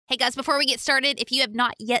Hey guys, before we get started, if you have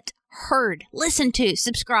not yet heard, listen to,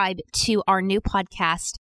 subscribe to our new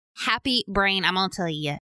podcast, Happy Brain, I'm going to tell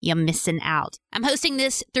you, you're missing out. I'm hosting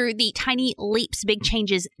this through the Tiny Leaps Big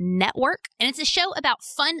Changes Network, and it's a show about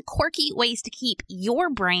fun, quirky ways to keep your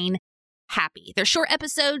brain happy. They're short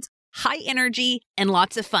episodes, high energy, and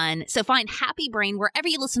lots of fun. So find Happy Brain wherever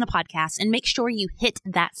you listen to podcasts and make sure you hit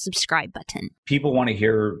that subscribe button. People want to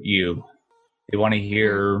hear you. They want to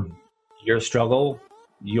hear your struggle,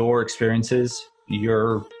 your experiences,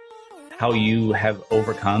 how you have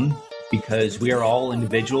overcome, because we are all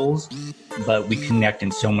individuals, but we connect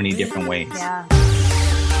in so many different ways. Yeah.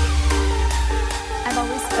 I've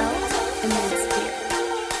always felt immense fear.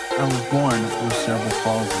 I was born with cerebral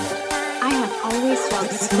palsy. I have always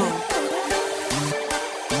felt small.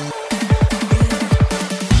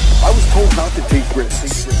 I was told not to take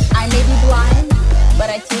risks. I may be blind,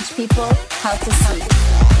 but I teach people how to see.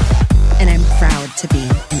 And I'm proud to be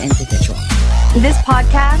an individual. This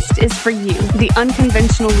podcast is for you, the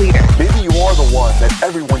unconventional leader. Maybe you are the one that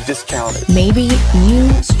everyone discounted. Maybe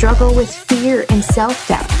you struggle with fear and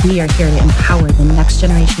self-doubt. We are here to empower the next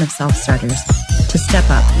generation of self-starters to step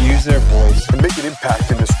up, use their voice, and make an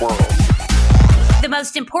impact in this world. The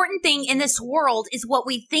most important thing in this world is what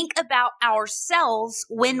we think about ourselves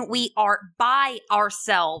when we are by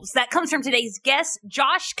ourselves. That comes from today's guest,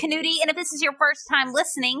 Josh Knutti. And if this is your first time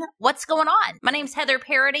listening, what's going on? My name's Heather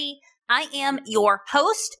Parody. I am your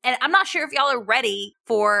host, and I'm not sure if y'all are ready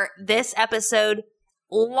for this episode.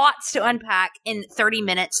 Lots to unpack in 30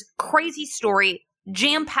 minutes. Crazy story,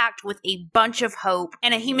 jam-packed with a bunch of hope,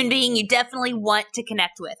 and a human being you definitely want to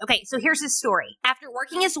connect with. Okay, so here's his story. After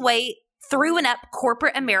working his way through and up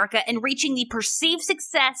corporate America and reaching the perceived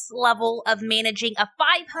success level of managing a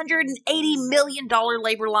 $580 million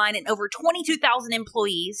labor line and over 22,000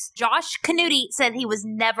 employees, Josh Knutti said he was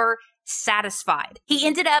never satisfied. He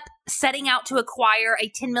ended up setting out to acquire a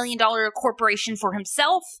 $10 million corporation for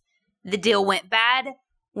himself. The deal went bad,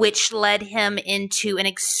 which led him into an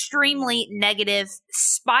extremely negative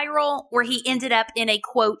spiral where he ended up in a,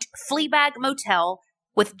 quote, Fleabag motel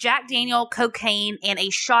with Jack Daniel, cocaine, and a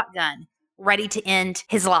shotgun, ready to end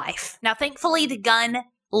his life. Now, thankfully, the gun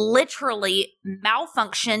literally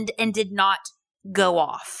malfunctioned and did not go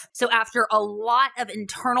off. So after a lot of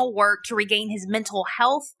internal work to regain his mental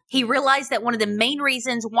health, he realized that one of the main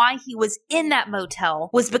reasons why he was in that motel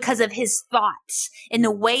was because of his thoughts and the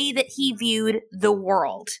way that he viewed the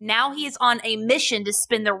world. Now he is on a mission to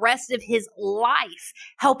spend the rest of his life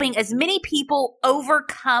helping as many people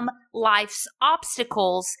overcome life's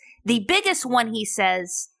obstacles. The biggest one, he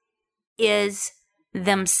says, is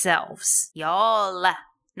themselves. Y'all.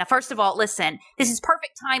 Now, first of all, listen, this is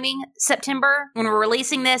perfect timing. September, when we're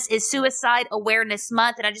releasing this, is Suicide Awareness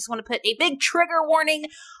Month. And I just want to put a big trigger warning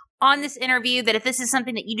on this interview that if this is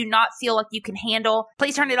something that you do not feel like you can handle,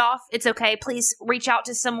 please turn it off. It's okay. Please reach out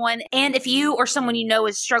to someone. And if you or someone you know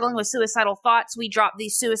is struggling with suicidal thoughts, we drop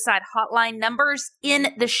these suicide hotline numbers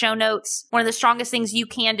in the show notes. One of the strongest things you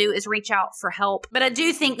can do is reach out for help. But I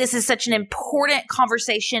do think this is such an important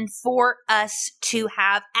conversation for us to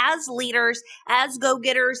have as leaders, as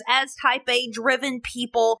go-getters, as type A driven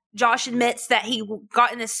people. Josh admits that he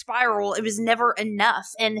got in this spiral. It was never enough,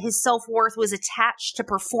 and his self-worth was attached to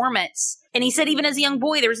performance. And he said even as a young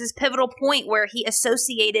boy, there was this pivotal point where he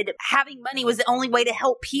associated having money was the only way to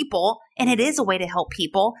help people. And it is a way to help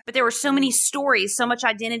people. But there were so many stories, so much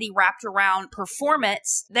identity wrapped around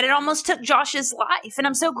performance that it almost took Josh's life. And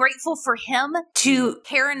I'm so grateful for him to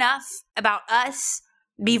care enough about us,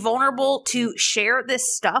 be vulnerable to share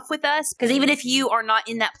this stuff with us. Because even if you are not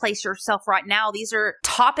in that place yourself right now, these are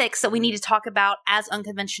topics that we need to talk about as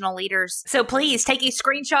unconventional leaders. So please take a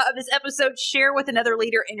screenshot of this episode, share with another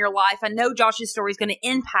leader in your life. I know Josh's story is going to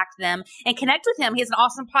impact them, and connect with him. He has an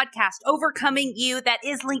awesome podcast, Overcoming You, that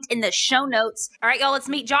is linked in the show notes. All right, y'all, let's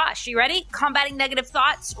meet Josh. You ready? Combating negative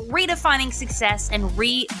thoughts, redefining success, and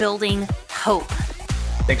rebuilding hope.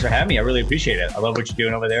 Thanks for having me. I really appreciate it. I love what you're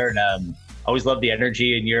doing over there. And always love the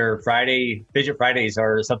energy, and your Fidget Fridays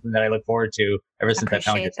are something that I look forward to ever since I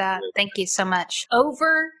found you. Appreciate that. Thank you so much.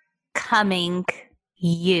 Overcoming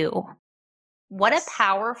You. What a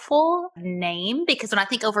powerful name, because when I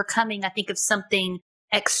think overcoming, I think of something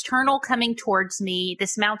external coming towards me,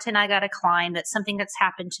 this mountain I got to climb, that's something that's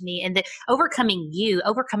happened to me, and the overcoming you,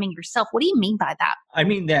 overcoming yourself. What do you mean by that? I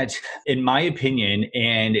mean that, in my opinion,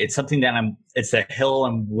 and it's something that it's a hill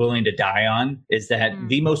I'm willing to die on, is that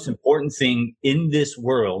the most important thing in this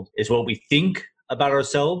world is what we think about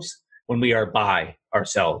ourselves when we are by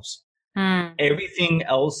ourselves. Everything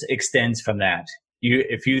else extends from that.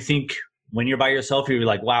 If you think when you're by yourself, you're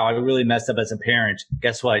like, wow, I really messed up as a parent.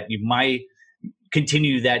 Guess what?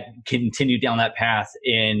 continue down that path.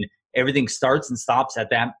 And everything starts and stops at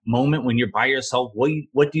that moment when you're by yourself.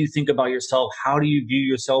 What do you think about yourself? How do you view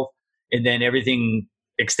yourself? And then everything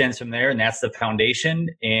extends from there. And that's the foundation.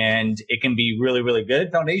 And it can be really, really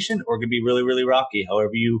good foundation, or it can be really, really rocky,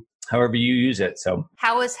 however you use it. So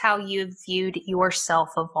how you've viewed yourself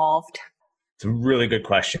evolved? It's a really good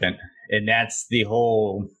question. And that's the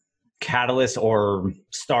whole catalyst or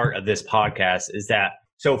start of this podcast is that.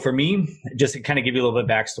 So for me, just to kind of give you a little bit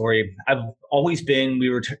of backstory, I've always been, we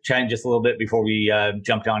were chatting just a little bit before we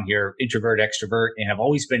jumped on here, introvert, extrovert, and I've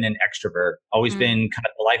always been an extrovert, always been kind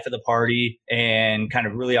of the life of the party and kind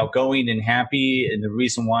of really outgoing and happy. And the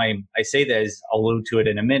reason why I say that is, I'll allude to it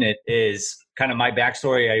in a minute, is kind of my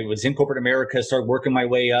backstory. I was in corporate America, started working my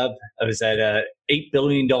way up. I was at a $8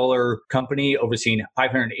 billion company overseeing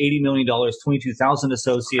 $580 million, 22,000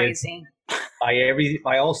 associates. Crazy.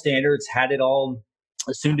 By all standards, had it all.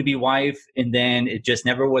 A soon-to-be wife, and then it just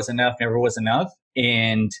never was enough.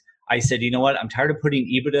 And I said, you know what? I'm tired of putting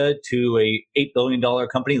EBITDA to a $8 billion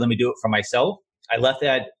company. Let me do it for myself. I left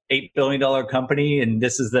that $8 billion company, and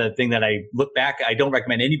this is the thing that I look back. I don't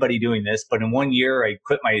recommend anybody doing this, but in 1 year, I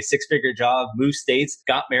quit my 6-figure job, moved states,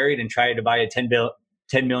 got married, and tried to buy a $10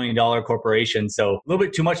 million corporation. So a little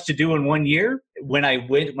bit too much to do in 1 year. When I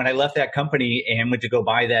left that company and went to go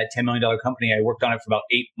buy that $10 million company, I worked on it for about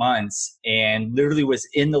 8 months and literally was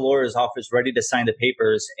in the lawyer's office ready to sign the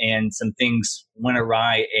papers, and some things went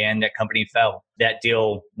awry and that company fell. That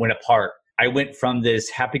deal went apart. I went from this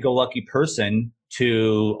happy-go-lucky person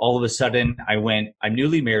to all of a sudden I'm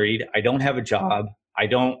newly married. I don't have a job. I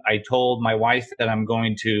told my wife that I'm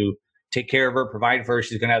going to take care of her, provide for her.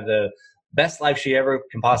 She's going to have the best life she ever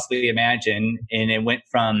can possibly imagine. And it went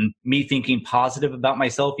from me thinking positive about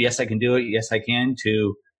myself, yes, I can do it, yes, I can,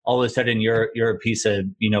 to all of a sudden you're a piece of,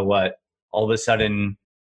 you know what, all of a sudden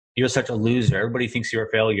you're such a loser. Everybody thinks you're a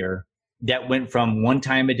failure. That went from one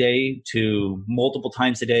time a day to multiple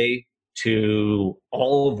times a day to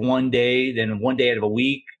all of one day, then one day out of a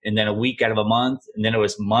week, and then a week out of a month, and then it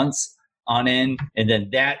was months on end. And then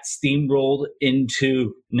that steamrolled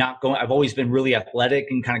into not going. I've always been really athletic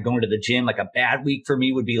and kind of going to the gym. Like a bad week for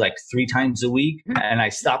me would be like 3 times a week. And I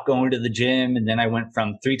stopped going to the gym. And then I went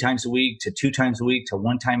from 3 times a week to 2 times a week to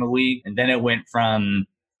 1 time a week. And then it went from,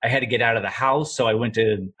 I had to get out of the house. So I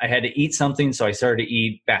had to eat something. So I started to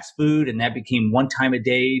eat fast food, and that became 1 time a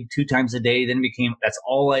day, 2 times a day. Then it became, that's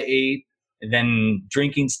all I ate. And then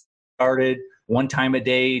drinking started. 1 time a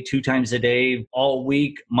day, 2 times a day, all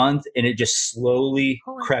week, month. And it just slowly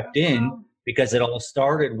crept in because it all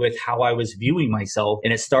started with how I was viewing myself.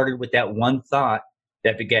 And it started with that one thought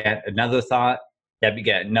that begat another thought, that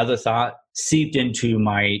begat another thought, seeped into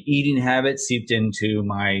my eating habits, seeped into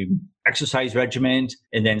my exercise regimen.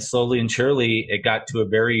 And then slowly and surely it got to a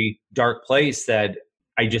very dark place that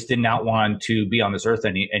I just did not want to be on this earth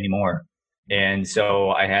anymore. And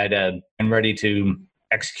so I had been ready to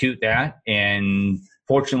execute that. And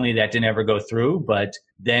fortunately, that didn't ever go through. But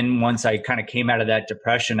then once I kind of came out of that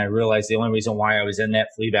depression, I realized the only reason why I was in that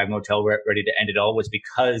Fleabag motel ready to end it all was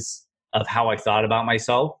because of how I thought about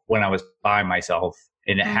myself when I was by myself.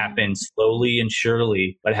 And it happened slowly and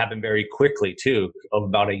surely, but it happened very quickly too, of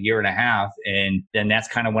about 1.5 years. And then that's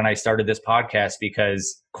kind of when I started this podcast,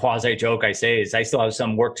 because quasi joke I say is I still have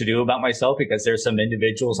some work to do about myself, because there's some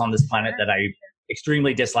individuals on this planet that I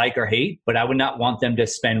extremely dislike or hate, but I would not want them to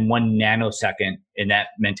spend 1 nanosecond in that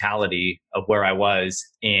mentality of where I was.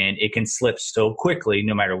 And it can slip so quickly,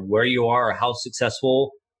 no matter where you are or how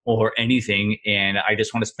successful or anything. And I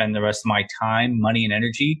just want to spend the rest of my time, money, and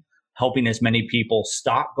energy helping as many people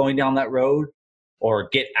stop going down that road, or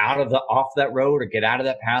get off that road, or get out of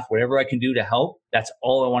that path, whatever I can do to help. That's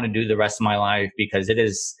all I want to do the rest of my life, because it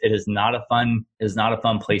is not a fun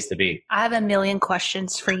place to be. I have a million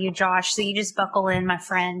questions for you, Josh. So you just buckle in, my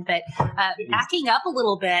friend. But backing up a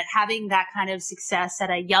little bit, having that kind of success at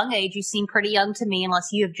a young age, you seem pretty young to me, unless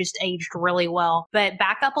you have just aged really well. But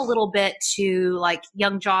back up a little bit to like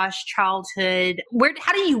young Josh, childhood.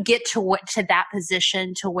 How do you get to that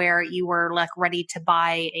position to where you were like ready to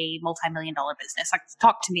buy a multi-million-dollar business? Like,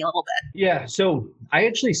 talk to me a little bit. Yeah. So I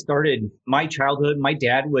actually started my childhood. My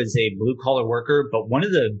dad was a blue collar worker, but one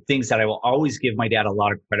of the things that I will always give my dad a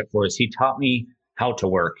lot of credit for is he taught me how to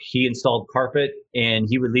work. He installed carpet, and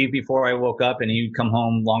he would leave before I woke up, and he would come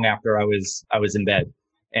home long after I was in bed.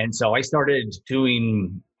 And so I started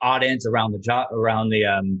doing odd ends around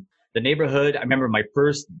the neighborhood. I remember my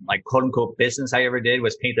first like quote unquote business I ever did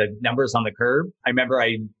was paint the numbers on the curb. I remember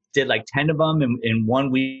I did like 10 of them in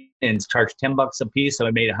 1 week and charged $10 a piece. So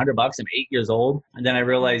I made $100. I'm 8 years old. And then I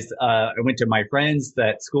realized I went to my friends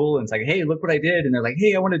at school and it's like, hey, look what I did. And they're like,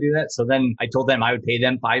 hey, I want to do that. So then I told them I would pay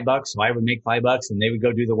them $5. So I would make $5 and they would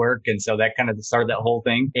go do the work. And so that kind of started that whole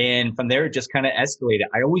thing. And from there, it just kind of escalated.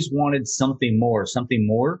 I always wanted something more.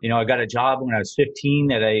 You know, I got a job when I was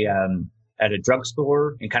 15 at a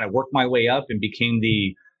drugstore and kind of worked my way up and became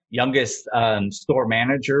the youngest store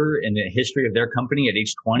manager in the history of their company at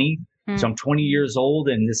age 20. So I'm 20 years old,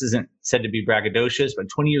 and this isn't said to be braggadocious, but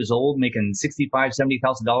 20 years old, making $65,000,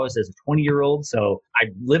 $70,000 as a 20-year-old. So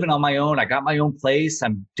I'm living on my own. I got my own place.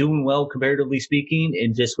 I'm doing well, comparatively speaking,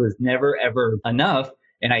 and just was never, ever enough.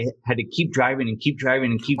 And I had to keep driving and keep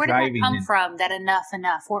driving and keep driving. Where did that come from, that enough?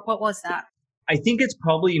 What was that? I think it's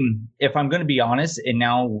probably, if I'm going to be honest, and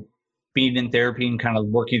now being in therapy and kind of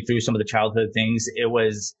working through some of the childhood things,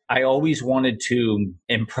 I always wanted to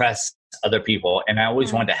impress other people and I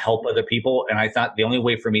always wanted to help other people. And I thought the only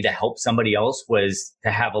way for me to help somebody else was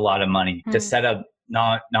to have a lot of money, to set up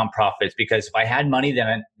nonprofits. Because if I had money,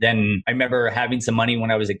 then I remember having some money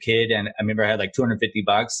when I was a kid, and I remember I had like $250.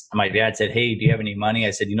 And my dad said, hey, do you have any money?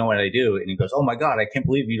 I said, you know what I do? And he goes, oh my God, I can't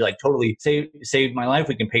believe you like totally saved my life.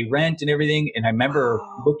 We can pay rent and everything. And I remember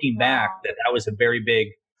looking back that was a very big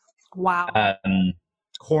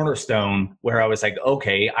cornerstone where I was like,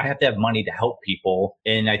 okay, I have to have money to help people.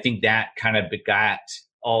 And I think that kind of begot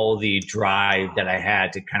all the drive that I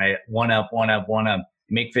had to kind of one up,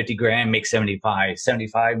 make 50 grand, make 75,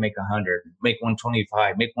 make 100, make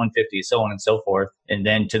 125, make 150, so on and so forth. And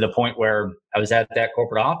then to the point where I was at that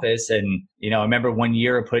corporate office and, you know, I remember one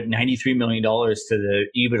year I put $93 million to the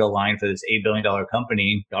EBITDA line for this $8 billion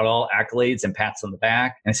company, got all accolades and pats on the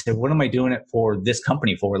back. And I said, what am I doing it for this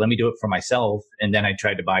company for? Let me do it for myself. And then I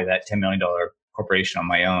tried to buy that $10 million corporation on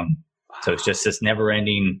my own. So it's just this never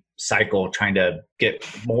ending cycle trying to get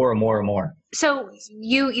more and more and more. So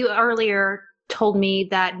you earlier told me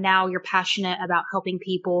that now you're passionate about helping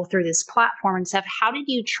people through this platform and stuff. How did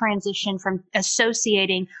you transition from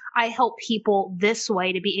associating, I help people this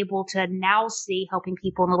way, to be able to now see helping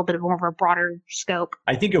people in a little bit more of a broader scope?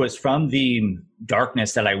 I think it was from the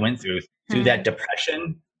darkness that I went through that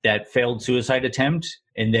depression, that failed suicide attempt,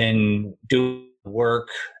 and then do work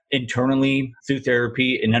internally through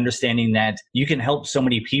therapy and understanding that you can help so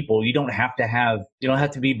many people. You don't have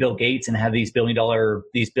to be Bill Gates and have these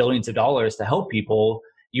billions of dollars to help people.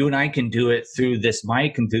 You and I can do it through this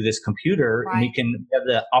mic and through this computer, and we can have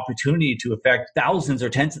the opportunity to affect thousands or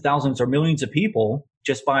tens of thousands or millions of people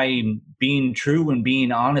just by being true and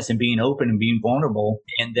being honest and being open and being vulnerable.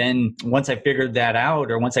 And then once I figured that out,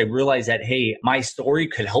 or once I realized that, hey, my story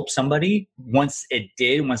could help somebody, once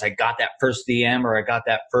I got that first DM or I got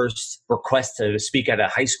that first request to speak at a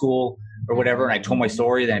high school or whatever, and I told my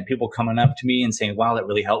story, then people coming up to me and saying, wow, that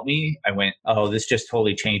really helped me. I went, oh, this just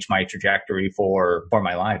totally changed my trajectory for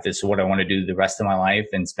my life. This is what I want to do the rest of my life,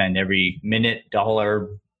 and spend every minute, dollar,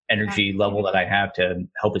 energy level that I have to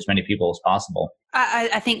help as many people as possible.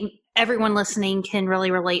 I think everyone listening can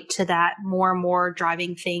really relate to that more and more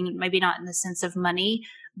driving thing, maybe not in the sense of money,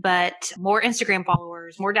 but more Instagram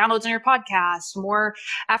followers, more downloads on your podcast, more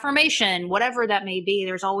affirmation, whatever that may be.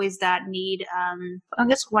 There's always that need, I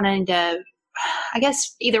guess, wanting to,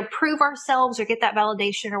 either prove ourselves or get that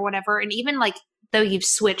validation or whatever. And even like, though you've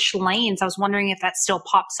switched lanes, I was wondering if that still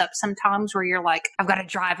pops up sometimes where you're like, I've got to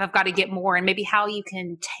drive, I've got to get more, and maybe how you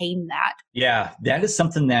can tame that. Yeah, that is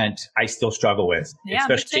something that I still struggle with. Yeah,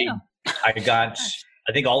 especially I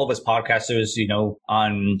think all of us podcasters, you know,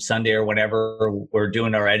 on Sunday or whenever we're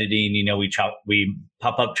doing our editing, you know, we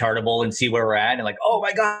pop up Chartable and see where we're at and like, oh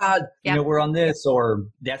my God, you know, we're on this, or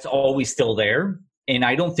that's always still there. And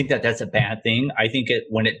I don't think that that's a bad thing. I think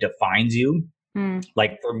when it defines you,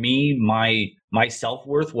 like for me, my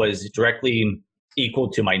self-worth was directly equal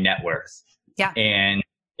to my net worth. Yeah. And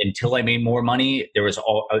until I made more money, there was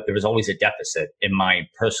always a deficit in my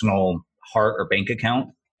personal heart or bank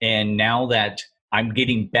account. And now that I'm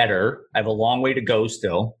getting better, I have a long way to go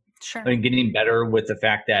still. Sure. I'm getting better with the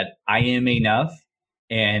fact that I am enough,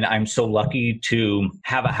 and I'm so lucky to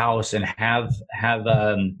have a house and have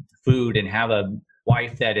food and have a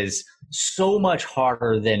wife that is so much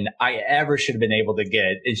harder than I ever should have been able to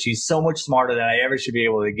get. And she's so much smarter than I ever should be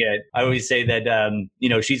able to get. I always say that, you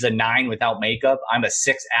know, she's a 9 without makeup. I'm a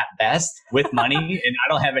 6 at best with money and I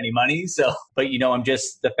don't have any money. So, but you know, I'm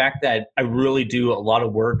just the fact that I really do a lot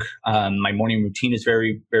of work. My morning routine is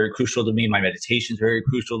very, very crucial to me. My meditation is very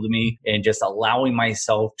crucial to me, and just allowing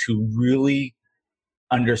myself to really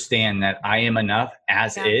understand that I am enough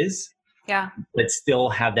as is. Yeah. But still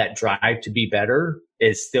have that drive to be better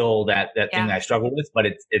is still that thing that I struggle with. But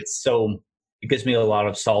it's so it gives me a lot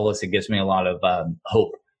of solace. It gives me a lot of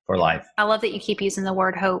hope for life. I love that you keep using the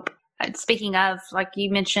word hope. Speaking of, like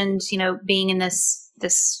you mentioned, being in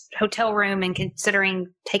this hotel room and considering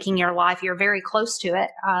taking your life, you're very close to it.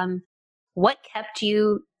 What kept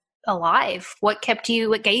you alive? What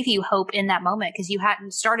gave you hope in that moment? Because you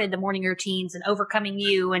hadn't started the morning routines and overcoming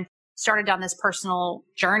you and started down this personal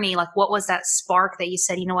journey. Like, what was that spark that you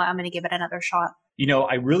said, you know what, I'm going to give it another shot?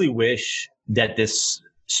 I really wish that this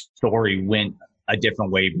story went a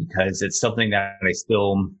different way, because it's something that I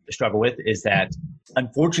still struggle with, is that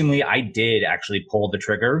unfortunately I did actually pull the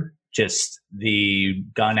trigger. Just the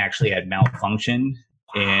gun actually had malfunctioned.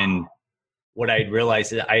 And what I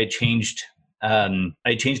realized is I had changed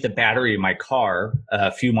the battery in my car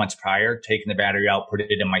a few months prior, taking the battery out, put it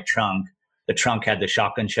in my trunk. The trunk had the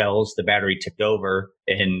shotgun shells, the battery tipped over.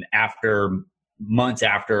 And months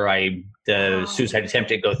after the suicide attempt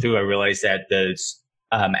didn't go through, I realized that the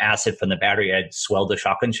acid from the battery had swelled the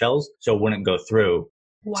shotgun shells, so it wouldn't go through.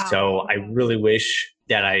 Wow. So I really wish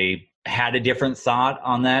that I had a different thought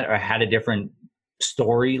on that, or had a different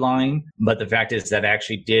storyline. But the fact is that I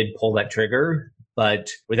actually did pull that trigger, but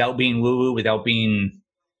without being woo-woo, without being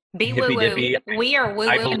hippy-dippy. We are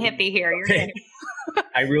woo-woo and hippie here. You're good.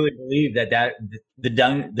 I really believe that the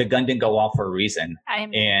gun didn't go off for a reason.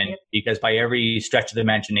 Because by every stretch of the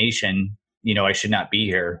imagination, I should not be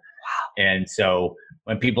here. Wow. And so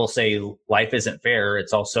when people say life isn't fair,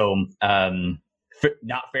 it's also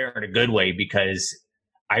not fair in a good way, because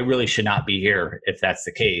I really should not be here if that's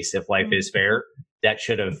the case. If life is fair, that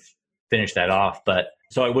should have finished that off. But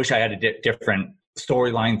so I wish I had a different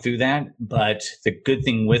storyline through that. But the good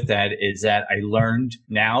thing with that is that I learned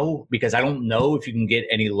now, because I don't know if you can get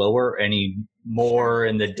any lower, any more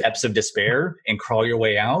in the depths of despair and crawl your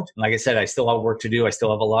way out. Like I said, I still have work to do. I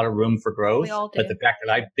still have a lot of room for growth. We all do. But the fact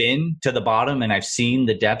that I've been to the bottom and I've seen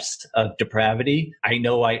the depths of depravity, I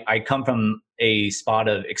know I come from a spot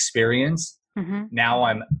of experience. Mm-hmm. Now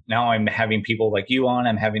I'm having people like you on.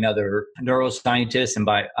 I'm having other neuroscientists and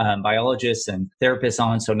biologists and therapists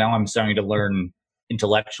on. So now I'm starting to learn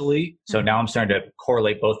intellectually. So now I'm starting to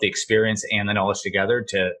correlate both the experience and the knowledge together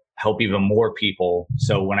to help even more people.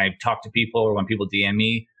 So when I talk to people, or when people DM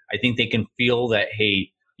me, I think they can feel that, hey,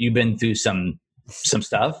 you've been through some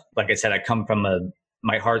stuff. Like I said,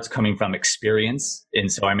 my heart's coming from experience.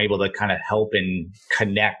 And so I'm able to kind of help and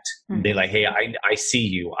connect. Mm-hmm. They're like, hey, I see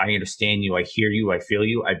you. I understand you. I hear you. I feel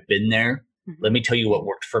you. I've been there. Mm-hmm. Let me tell you what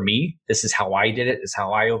worked for me. This is how I did it. This is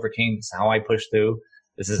how I overcame. This is how I pushed through.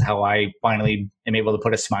 This is how I finally am able to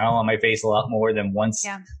put a smile on my face a lot more than once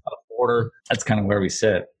a quarter. That's kind of where we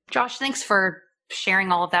sit. Josh, thanks for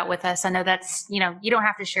sharing all of that with us. I know that's, you don't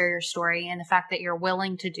have to share your story, and the fact that you're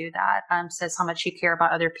willing to do that says how much you care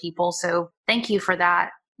about other people. So thank you for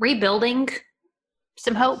that. Rebuilding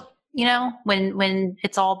some hope, when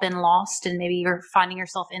it's all been lost and maybe you're finding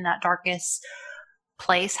yourself in that darkest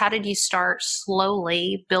place. How did you start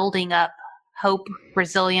slowly building up hope,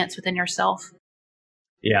 resilience within yourself?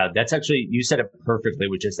 Yeah, that's actually, you said it perfectly,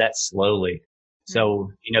 which is that slowly.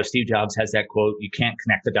 So, Steve Jobs has that quote, you can't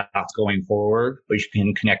connect the dots going forward, but you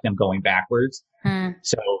can connect them going backwards.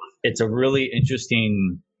 So it's a really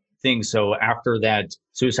interesting thing. So after that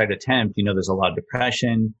suicide attempt, there's a lot of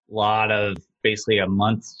depression, a lot of basically a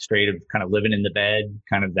month straight of kind of living in the bed.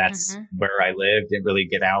 Kind of that's where I lived. Didn't really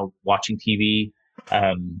get out watching TV.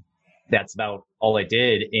 That's about all I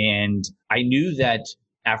did. And I knew that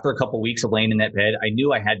after a couple of weeks of laying in that bed, I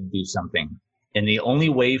knew I had to do something. And the only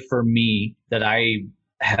way for me that I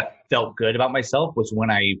felt good about myself was when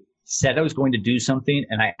I said I was going to do something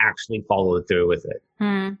and I actually followed through with it.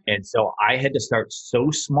 And so I had to start so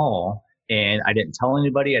small, and I didn't tell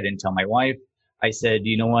anybody. I didn't tell my wife. I said,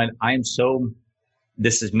 you know what?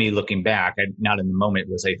 This is me looking back. Not in the moment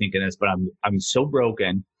was I thinking this, but I'm so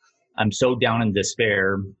broken. I'm so down in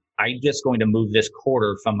despair. I'm just going to move this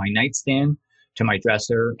quarter from my nightstand to my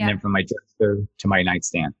dresser, and then from my dresser to my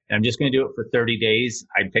nightstand. And I'm just going to do it for 30 days.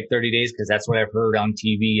 I picked 30 days because that's what I've heard on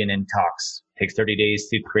TV and in talks. It takes 30 days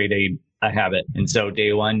to create a habit. And so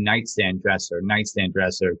day 1, nightstand, dresser,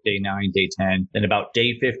 day 9, day 10. Then about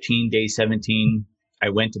day 15, day 17, I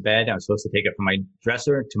went to bed. I was supposed to take it from my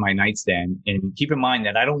dresser to my nightstand. And keep in mind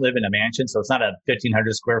that I don't live in a mansion, so it's not a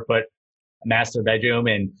 1,500 square foot master bedroom,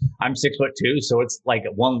 and I'm 6'2", so it's like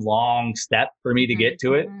one long step for me to get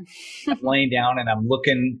to it. I'm laying down and I'm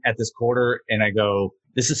looking at this quarter and I go,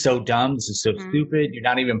 this is so dumb. This is so stupid. You're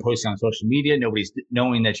not even posting on social media. Nobody's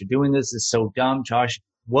knowing that you're doing this. This is so dumb. Josh,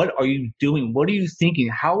 what are you doing? What are you thinking?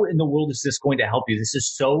 How in the world is this going to help you? This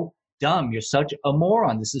is so dumb. You're such a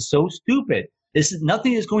moron. This is so stupid.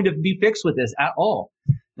 Nothing is going to be fixed with this at all.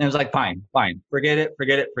 And I was like, fine, forget it.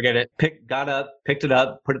 Got up, picked it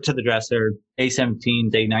up, put it to the dresser, day 17,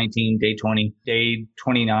 day 19, day 20, day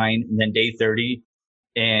 29, and then day 30.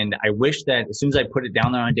 And I wish that as soon as I put it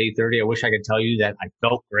down there on day 30, I wish I could tell you that I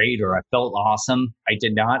felt great or I felt awesome. I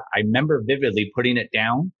did not. I remember vividly putting it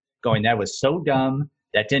down, going, that was so dumb.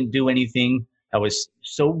 That didn't do anything. That was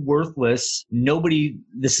so worthless.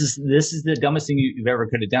 This is the dumbest thing you've ever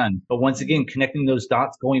could have done. But once again, connecting those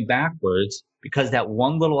dots, going backwards, because that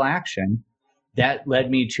one little action that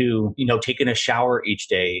led me to, taking a shower each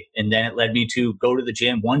day. And then it led me to go to the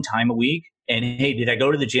gym one time a week. And hey, did I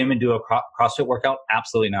go to the gym and do a CrossFit workout?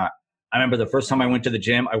 Absolutely not. I remember the first time I went to the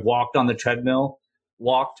gym, I walked on the treadmill,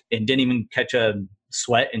 walked and didn't even catch a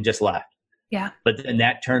sweat and just left. Yeah. But then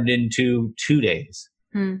that turned into 2 days.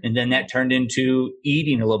 And then that turned into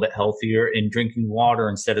eating a little bit healthier and drinking water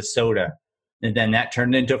instead of soda. And then that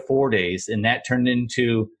turned into 4 days. And that turned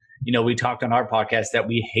into, we talked on our podcast that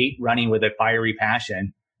we hate running with a fiery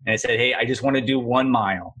passion. And I said, hey, I just want to do 1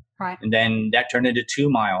 mile. Right. And then that turned into 2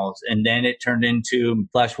 miles. And then it turned into,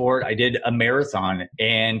 flash forward, I did a marathon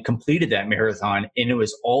and completed that marathon. And it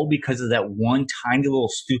was all because of that one tiny little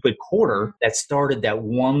stupid quarter that started that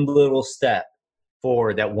one little step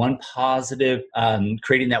forward, that one positive,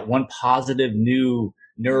 creating that one positive new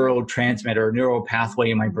neurotransmitter or neural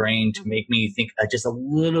pathway in my brain to make me think just a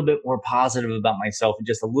little bit more positive about myself, and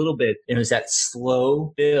just a little bit. It was that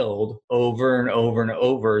slow build over and over and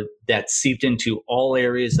over that seeped into all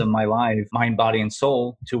areas of my life, mind, body, and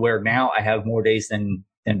soul, to where now I have more days than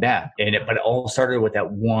bad. But it all started with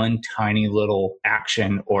that one tiny little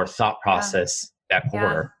action or thought process. That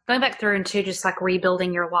quarter. Going back through into just like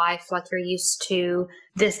rebuilding your life, like you're used to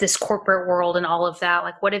this corporate world and all of that.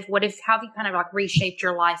 Like how have you kind of like reshaped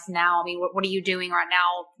your life now? I mean, what are you doing right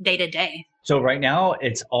now day to day? So right now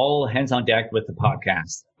it's all hands on deck with the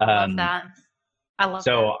podcast. I love that. I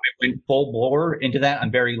went full bore into that.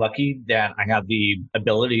 I'm very lucky that I have the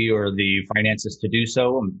ability or the finances to do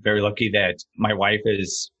so. I'm very lucky that my wife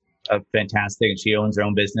is fantastic, and she owns her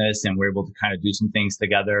own business, and we're able to kind of do some things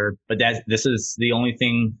together. But this is the only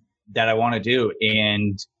thing that I want to do.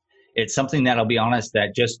 And it's something that I'll be honest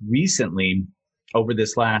that just recently, over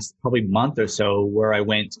this last probably month or so, where I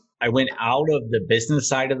went out of the business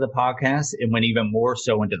side of the podcast and went even more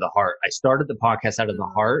so into the heart. I started the podcast out of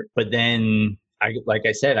the heart, but then like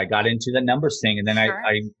I said, I got into the numbers thing. And then I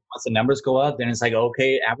once the numbers go up, then it's like,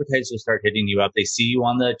 okay, advertisers start hitting you up. They see you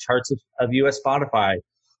on the charts of US Spotify.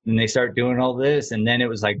 And they start doing all this. And then it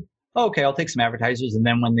was like, okay, I'll take some advertisers. And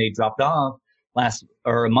then when they dropped off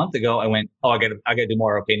a month ago, I went, I gotta do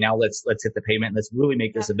more. Okay, now let's hit the payment. Let's really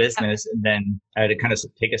make this a business. And then I had to kind of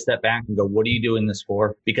take a step back and go, what are you doing this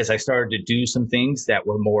for? Because I started to do some things that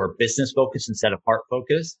were more business focused instead of heart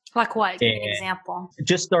focused. Like what? Give me an example.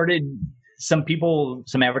 Just started, some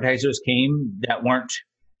advertisers came that weren't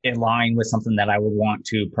in line with something that I would want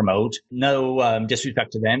to promote. No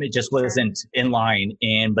disrespect to them. It just wasn't in line.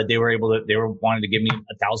 But they were wanting to give me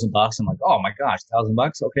 $1,000. I'm like, oh my gosh,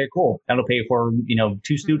 $1,000? Okay, cool. That'll pay for,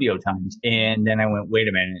 2 studio times. And then I went, wait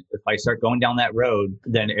a minute. If I start going down that road,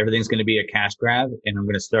 then everything's going to be a cash grab, and I'm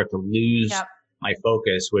going to start to lose my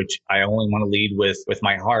focus, which I only want to lead with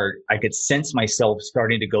my heart. I could sense myself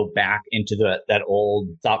starting to go back into that old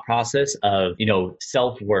thought process of,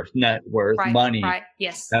 self-worth, net worth, money. Right.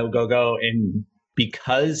 Yes. Go. And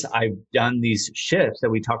because I've done these shifts that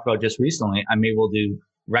we talked about just recently, I'm able to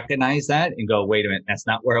recognize that and go, wait a minute, that's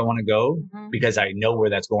not where I want to go, because I know where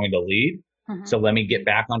that's going to lead. So let me get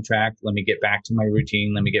back on track. Let me get back to my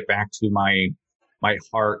routine. Let me get back to my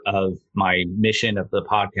heart of my mission of the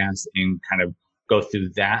podcast, and kind of go through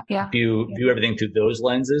that, view everything through those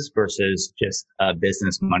lenses versus just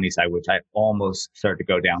business money side, which I almost started to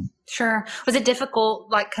go down. Sure. Was it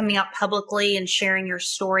difficult, like coming out publicly and sharing your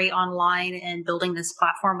story online and building this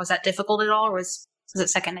platform? Was that difficult at all, or was it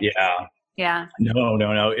second nature? Yeah.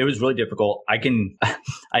 No. It was really difficult. I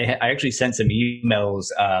actually sent some emails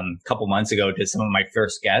a couple months ago to some of my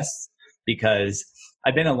first guests, because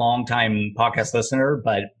I've been a long time podcast listener,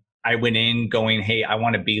 but I went in going, hey, I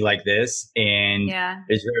want to be like this. And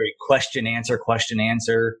it's very question,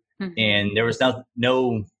 answer. And there was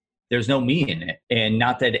there's no me in it. And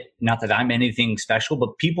not that I'm anything special, but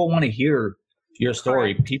people want to hear your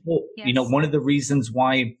story. Correct. People, one of the reasons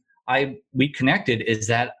why we connected is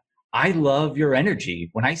that I love your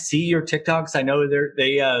energy. When I see your TikToks, I know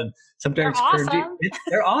they sometimes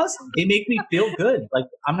they're awesome. They make me feel good. Like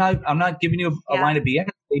I'm not giving you a line of BS.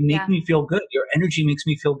 They make me feel good. Your energy makes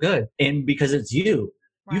me feel good. And because it's you.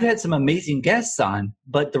 Right. You've had some amazing guests on,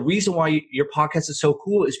 but the reason why your podcast is so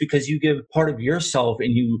cool is because you give part of yourself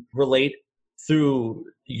and you relate through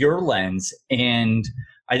your lens. And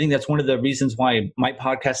I think that's one of the reasons why my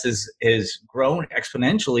podcast is grown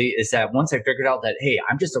exponentially, is that once I figured out that, hey,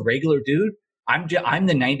 I'm just a regular dude. I'm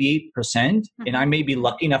the 98%, and I may be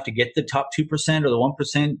lucky enough to get the top 2% or the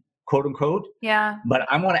 1%, quote unquote. Yeah. But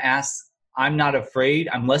I want to ask, I'm not afraid.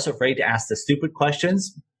 I'm less afraid to ask the stupid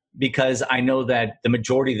questions, because I know that the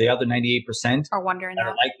majority of the other 98% Are wondering that that.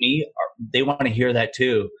 are like me, they want to hear that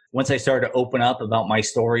too. Once I started to open up about my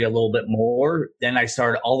story a little bit more, then I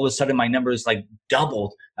started, all of a sudden my numbers like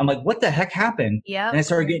doubled. I'm like, what the heck happened? Yeah. And I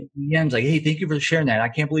started getting DMs like, hey, thank you for sharing that. I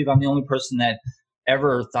can't believe I'm the only person that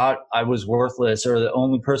ever thought I was worthless, or the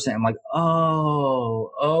only person. I'm like,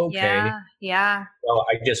 oh, okay. Yeah. Yeah. So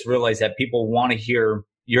I just realized that people want to hear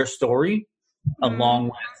your story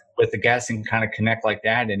along with the guests and kind of connect like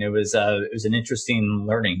that. And it was an interesting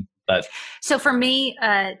learning. But so for me,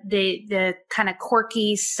 the kind of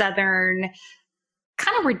quirky Southern,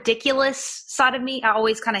 kind of ridiculous side of me, I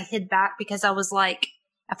always kind of hid back, because I was like,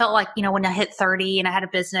 I felt like, when I hit 30 and I had a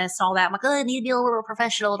business and all that, I'm like, oh, I need to be a little more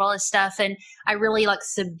professional and all this stuff. And I really like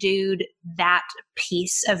subdued that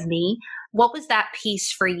piece of me. What was that piece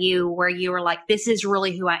for you where you were like, this is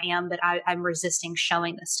really who I am, but I'm resisting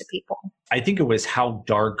showing this to people? I think it was how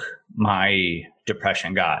dark my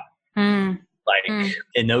depression got.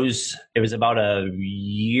 In those, it was about a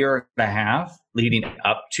year and a half leading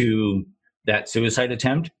up to that suicide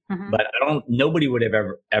attempt. But nobody would have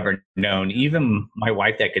ever known. Even my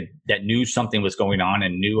wife that knew something was going on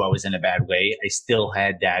and knew I was in a bad way, I still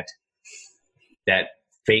had that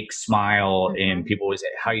fake smile, and people would say,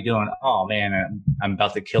 how you doing? Oh man, I'm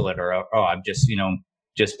about to kill it. Or, oh, I'm just,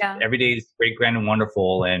 every day is great, grand, and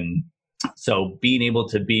wonderful. And so being able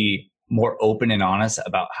to be more open and honest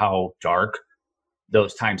about how dark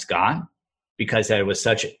those times got, because it was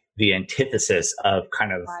such the antithesis of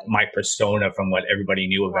kind of my persona from what everybody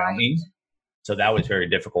knew about me. So that was very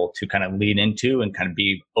difficult to kind of lean into and kind of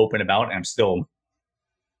be open about. And I'm still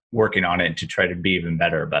working on it to try to be even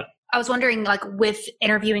better. But I was wondering, like, with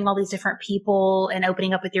interviewing all these different people and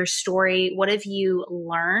opening up with your story, what have you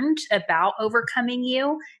learned about overcoming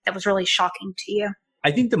you that was really shocking to you?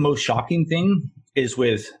 I think the most shocking thing is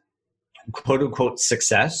with quote unquote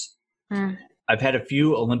success. I've had a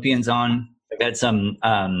few Olympians on. I've had some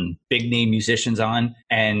big name musicians on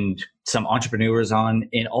and some entrepreneurs on,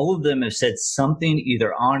 and all of them have said something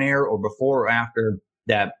either on air or before or after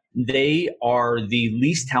that they are the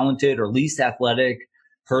least talented or least athletic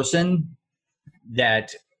person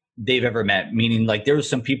that they've ever met. Meaning, like, there were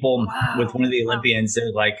some people with one of the Olympians,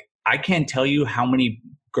 they're like, I can't tell you how many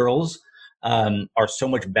girls are so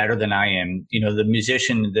much better than I am. The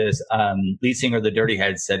musician, this lead singer of the Dirty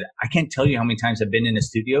Heads said, I can't tell you how many times I've been in a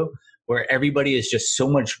studio where everybody is just so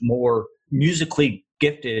much more musically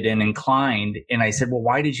gifted and inclined. And I said, well,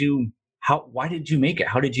 why did you make it?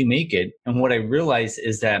 How did you make it? And what I realized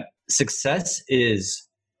is that success is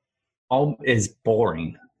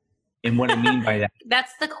boring. And what I mean by that,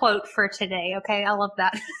 that's the quote for today. Okay. I love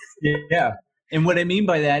that. Yeah. And what I mean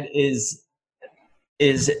by that is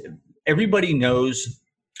everybody knows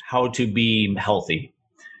how to be healthy.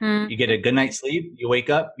 You get a good night's sleep, you wake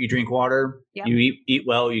up, you drink water, you eat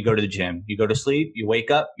well, you go to the gym. You go to sleep, you wake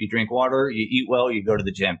up, you drink water, you eat well, you go to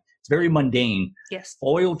the gym. It's very mundane. Yes.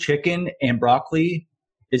 Boiled chicken and broccoli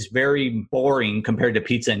is very boring compared to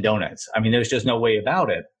pizza and donuts. I mean, there's just no way about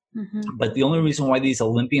it. But the only reason why these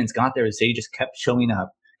Olympians got there is they just kept showing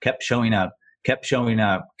up, kept showing up, kept showing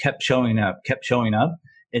up, kept showing up, kept showing up.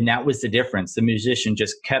 And that was the difference. The musician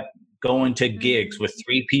just kept going to gigs with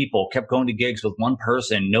 3 people, kept going to gigs with 1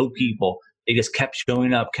 person, no people. They just kept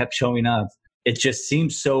showing up, kept showing up. It just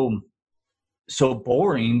seems so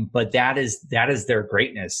boring, but that is their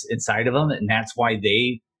greatness inside of them. And that's why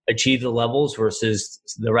they achieve the levels versus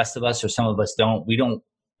the rest of us, or some of us don't. We don't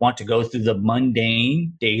want to go through the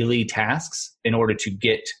mundane daily tasks in order to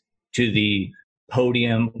get to the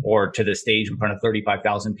podium or to the stage in front of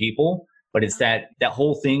 35,000 people. But it's that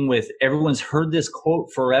whole thing with everyone's heard this quote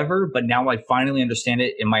forever, but now I finally understand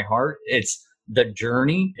it in my heart. It's the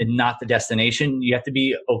journey and not the destination. You have to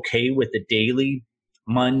be okay with the daily,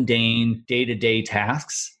 mundane, day-to-day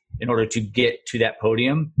tasks in order to get to that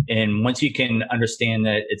podium. And once you can understand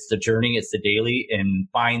that it's the journey, it's the daily, and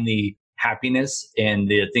find the happiness and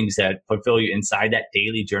the things that fulfill you inside that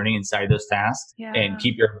daily journey, inside those tasks, and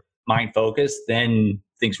keep your mind focused, then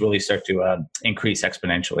things really start to increase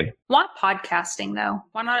exponentially. Why podcasting though?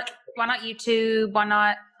 Why not YouTube? Why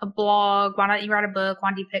not a blog? Why not you write a book?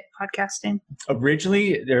 Why do you pick podcasting?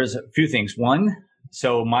 Originally, there's a few things. One,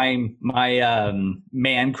 so my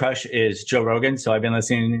man crush is Joe Rogan. So I've been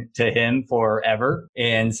listening to him forever.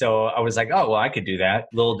 And so I was like, oh, well, I could do that.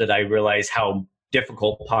 Little did I realize how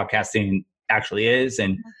difficult podcasting actually is.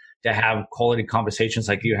 And to have quality conversations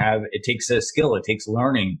like you have, it takes a skill, it takes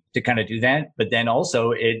learning to kind of do that. But then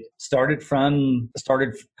also it started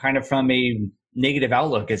kind of from a negative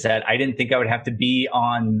outlook, is that I didn't think I would have to be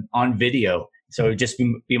on video. So it would just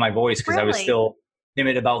be my voice, because I was still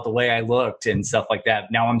timid about the way I looked and stuff like that.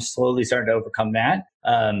 Now I'm slowly starting to overcome that.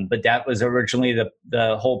 But that was originally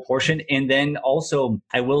the whole portion. And then also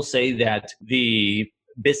I will say that the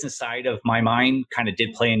business side of my mind kind of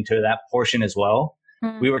did play into that portion as well.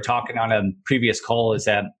 We were talking on a previous call, is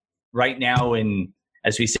that right now,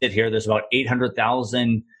 as we sit here, there's about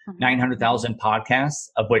 800,000, 900,000 podcasts,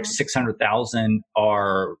 of which 600,000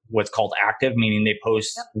 are what's called active, meaning they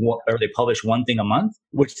post or they publish one thing a month,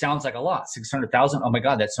 which sounds like a lot. 600,000. Oh my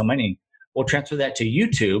God, that's so many. We'll transfer that to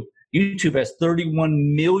YouTube. YouTube has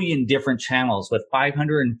 31 million different channels with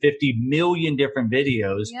 550 million different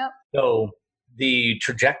videos. So the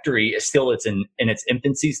trajectory is still in its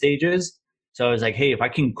infancy stages. So I was like, hey, if I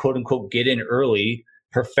can quote unquote get in early,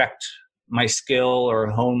 perfect my skill or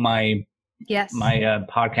hone my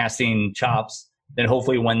podcasting chops, then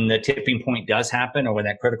hopefully when the tipping point does happen, or when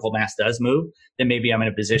that critical mass does move, then maybe I'm in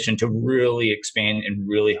a position to really expand and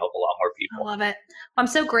really help a lot more people. I love it. I'm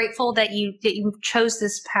so grateful that you chose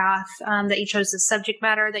this path, that you chose this subject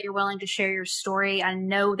matter, that you're willing to share your story. I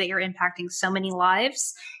know that you're impacting so many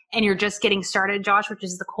lives. And you're just getting started, Josh, which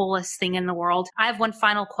is the coolest thing in the world. I have one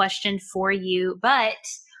final question for you, but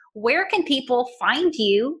where can people find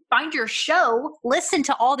you, find your show, listen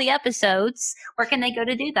to all the episodes? Where can they go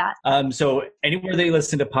to do that? So anywhere they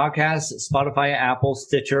listen to podcasts, Spotify, Apple,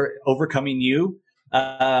 Stitcher, Overcoming You.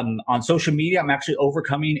 On social media, I'm actually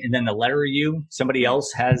Overcoming and then the letter U. Somebody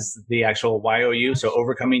else has the actual YOU. So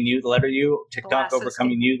Overcoming You, the letter U. TikTok,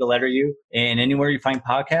 Overcoming You, the letter U. And anywhere you find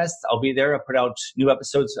podcasts, I'll be there. I put out new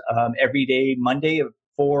episodes every day, Monday at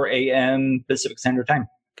 4 a.m. Pacific Standard Time.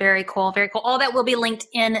 Very cool. Very cool. All that will be linked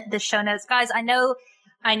in the show notes. Guys, I know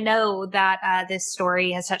that this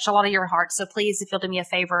story has touched a lot of your hearts. So please, if you'll do me a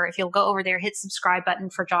favor, if you'll go over there, hit subscribe button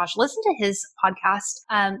for Josh, listen to his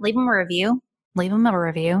podcast, leave him a review. Leave him a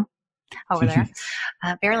review over there.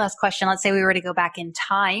 Very last question. Let's say we were to go back in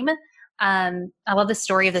time. I love the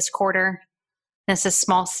story of this quarter. It's a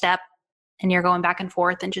small step, and you're going back and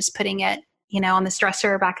forth and just putting it, on the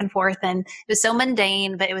stressor back and forth. And it was so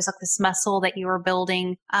mundane, but it was like this muscle that you were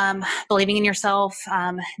building, believing in yourself,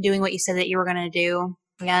 doing what you said that you were going to do.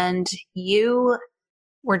 And you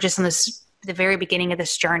were just on the very beginning of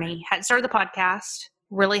this journey. Hadn't started the podcast.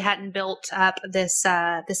 Really hadn't built up this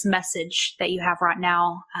message that you have right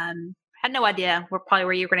now. Had no idea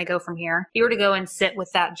where you were going to go from here. If you were to go and sit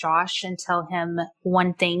with that Josh and tell him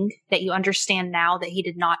one thing that you understand now that he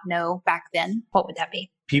did not know back then, what would that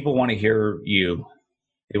be? People want to hear you.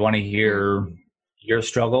 They want to hear your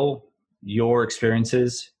struggle, your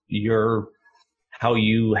experiences, how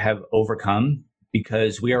you have overcome,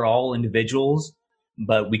 because we are all individuals,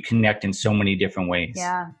 but we connect in so many different ways.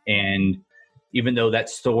 Yeah. And even though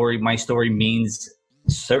my story means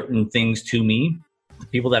certain things to me, the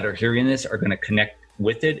people that are hearing this are going to connect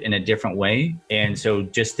with it in a different way. And so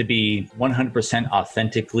just to be 100%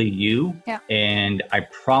 authentically you. Yeah. And I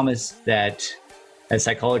promise that, as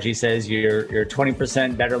psychology says, you're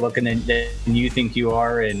 20% better looking than you think you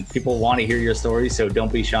are. And people want to hear your story. So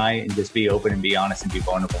don't be shy and just be open and be honest and be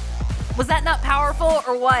vulnerable. Was that not powerful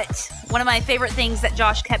or what? One of my favorite things that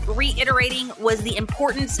Josh kept reiterating was the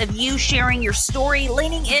importance of you sharing your story,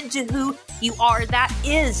 leaning into who you are. That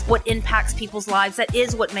is what impacts people's lives. That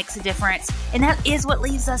is what makes a difference. And that is what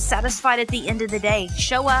leaves us satisfied at the end of the day.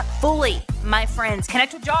 Show up fully, my friends.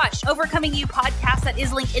 Connect with Josh, Overcoming You podcast. That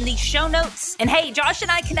is linked in the show notes. And hey, Josh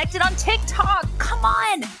and I connected on TikTok. Come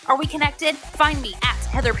on. Are we connected? Find me at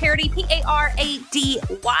Heather Parody, Parady.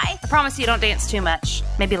 I promise you don't dance too much.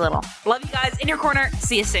 Maybe a little. Love you guys. In your corner.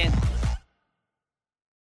 See you soon.